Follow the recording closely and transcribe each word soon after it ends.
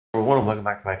everyone, and welcome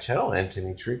back to my channel.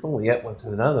 Anthony Treacle, yet with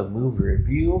another movie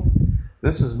review.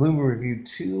 This is movie review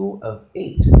 2 of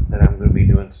 8 that I'm going to be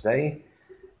doing today.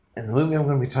 And the movie I'm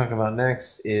going to be talking about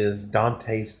next is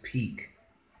Dante's Peak.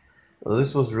 Well,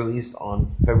 this was released on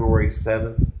February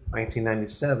 7th,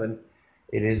 1997.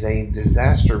 It is a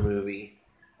disaster movie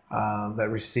that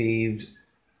received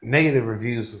negative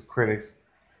reviews with critics.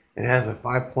 It has a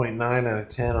 5.9 out of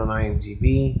 10 on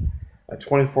IMDb, a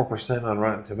 24% on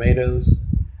Rotten Tomatoes,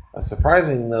 a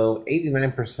surprising, though,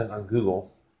 89% on Google.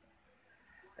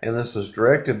 And this was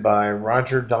directed by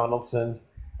Roger Donaldson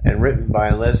and written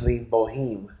by Leslie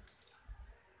Boheme.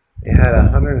 It had a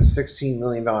 $116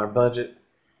 million budget,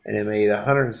 and it made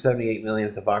 $178 million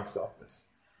at the box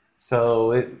office.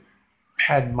 So it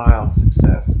had mild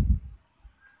success.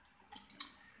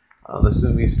 This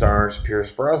movie stars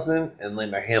Pierce Brosnan and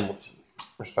Linda Hamilton,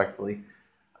 respectively,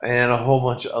 and a whole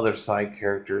bunch of other side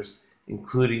characters,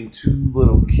 including 2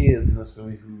 little kids in this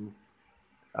movie who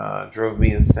drove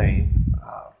me insane.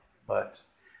 But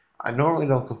I normally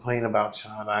don't complain about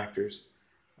child actors,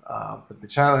 but the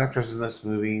child actors in this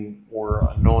movie were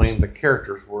annoying. The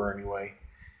characters were, anyway.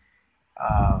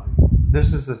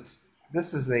 This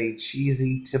is a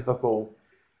cheesy, typical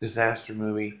disaster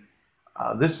movie.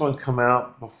 This one come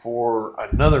out before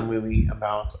another movie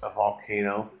about a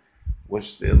volcano,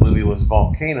 which the movie was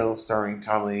Volcano, starring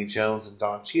Tommy Lee Jones and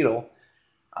Don Cheadle,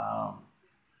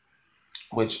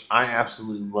 which I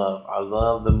absolutely love. I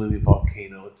love the movie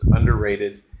Volcano. It's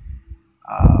underrated.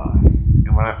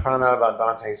 And when I found out about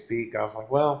Dante's Peak, I was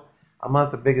like, well, I'm not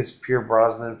the biggest Pierce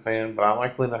Brosnan fan, but I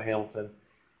like Linda Hamilton.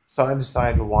 So I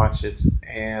decided to watch it,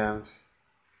 and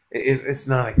it's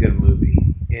not a good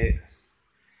movie.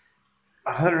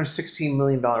 $116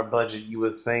 million budget, you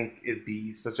would think it'd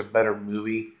be such a better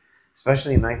movie,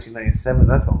 especially in 1997.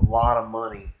 That's a lot of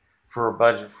money for a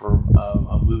budget for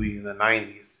a movie in the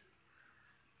 90s.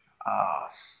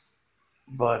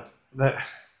 But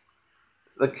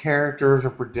the characters are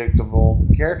predictable.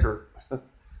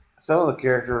 Some of the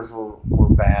characters were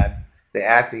bad. The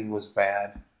acting was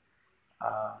bad.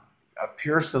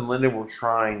 Pierce and Linda were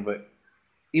trying, but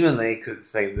even they couldn't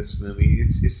save this movie.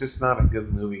 It's just not a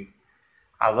good movie.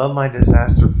 I love my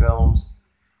disaster films,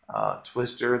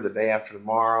 Twister, The Day After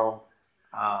Tomorrow,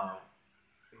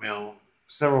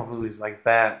 several movies like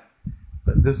that.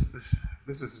 But this is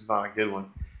just not a good one,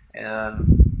 and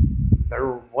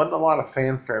there wasn't a lot of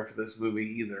fanfare for this movie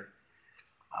either.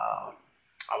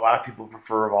 A lot of people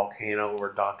prefer Volcano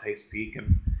over Dante's Peak,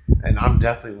 and I'm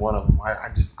definitely one of them. I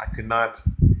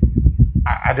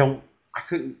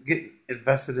couldn't get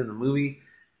invested in the movie.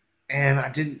 And I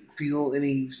didn't feel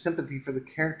any sympathy for the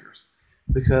characters,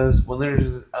 because when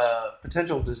there's a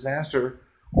potential disaster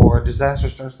or a disaster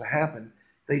starts to happen,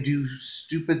 they do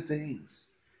stupid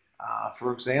things.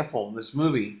 For example, in this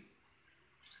movie,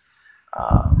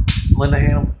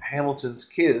 Linda Hamilton's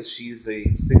kids, she's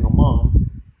a single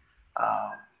mom,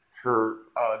 her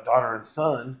daughter and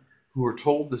son, who were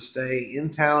told to stay in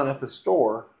town at the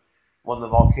store when the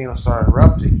volcano started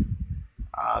erupting,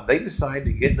 they decided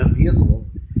to get in a vehicle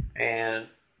and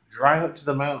drive up to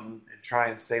the mountain and try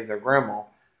and save their grandma,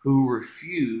 who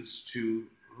refused to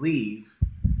leave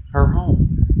her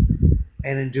home.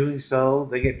 And in doing so,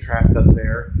 they get trapped up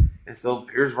there. And so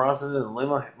Pierce Brosnan and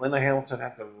Linda Hamilton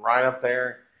have to ride up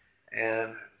there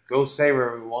and go save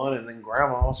everyone. And then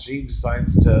grandma, she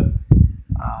decides to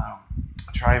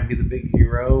try and be the big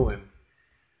hero, and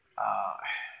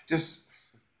just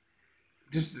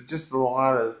a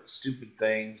lot of stupid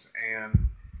things. And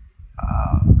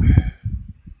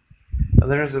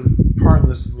there's a part in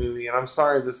this movie, and I'm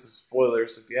sorry if this is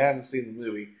spoilers. If you haven't seen the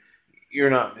movie, you're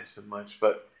not missing much.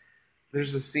 But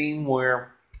there's a scene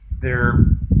where they're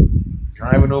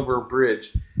driving over a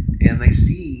bridge, and they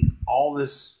see all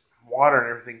this water and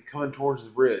everything coming towards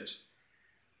the bridge.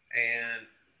 And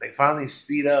they finally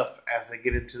speed up as they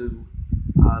get into the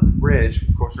bridge.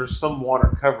 Of course, there's some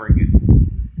water covering it.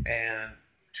 And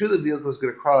 2 of the vehicles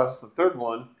get across. The third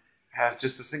one has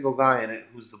just a single guy in it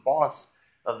who's the boss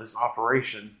of this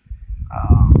operation.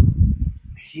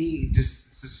 He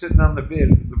just sitting on the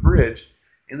bridge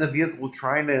in the vehicle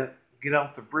trying to get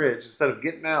off the bridge. Instead of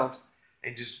getting out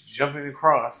and just jumping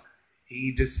across,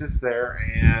 he just sits there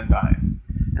and dies.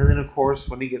 And then, of course,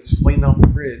 when he gets flinged off the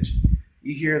bridge,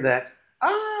 you hear that,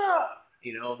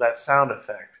 that sound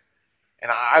effect.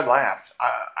 And I laughed.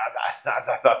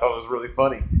 I thought that was really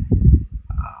funny.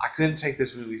 I couldn't take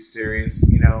this movie serious,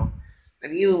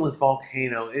 And even with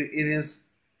Volcano, it is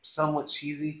somewhat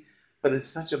cheesy, but it's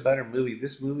such a better movie.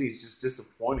 This movie is just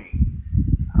disappointing,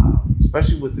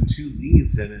 especially with the 2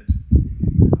 leads in it.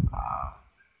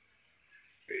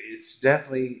 It's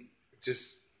definitely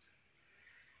just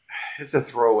it's a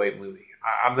throwaway movie.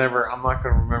 I'm not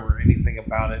going to remember anything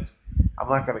about it. I'm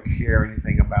not going to care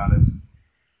anything about it.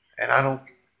 And I don't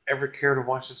ever care to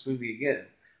watch this movie again.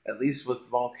 At least with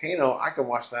Volcano, I can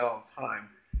watch that all the time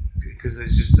because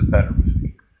it's just a better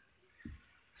movie.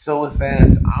 So with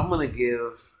that, I'm going to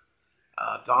give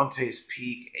Dante's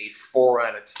Peak a 4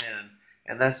 out of 10,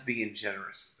 and that's being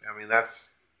generous. I mean,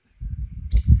 that's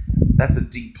a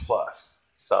D plus.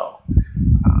 So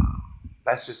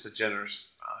that's just a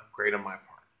generous grade on my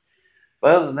part.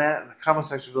 But other than that, in the comment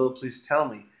section below, please tell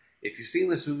me if you've seen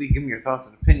this movie. Give me your thoughts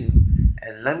and opinions,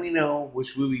 and let me know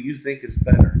which movie you think is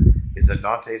better. Is it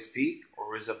Dante's Peak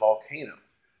or is it Volcano?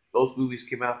 Both movies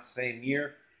came out the same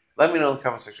year. Let me know in the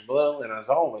comment section below. And as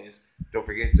always, don't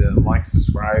forget to like,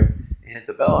 subscribe, and hit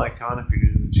the bell icon if you're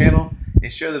new to the channel.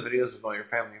 And share the videos with all your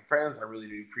family and friends. I really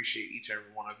do appreciate each and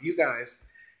every one of you guys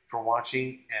for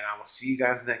watching. And I will see you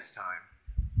guys next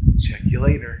time. Check you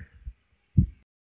later.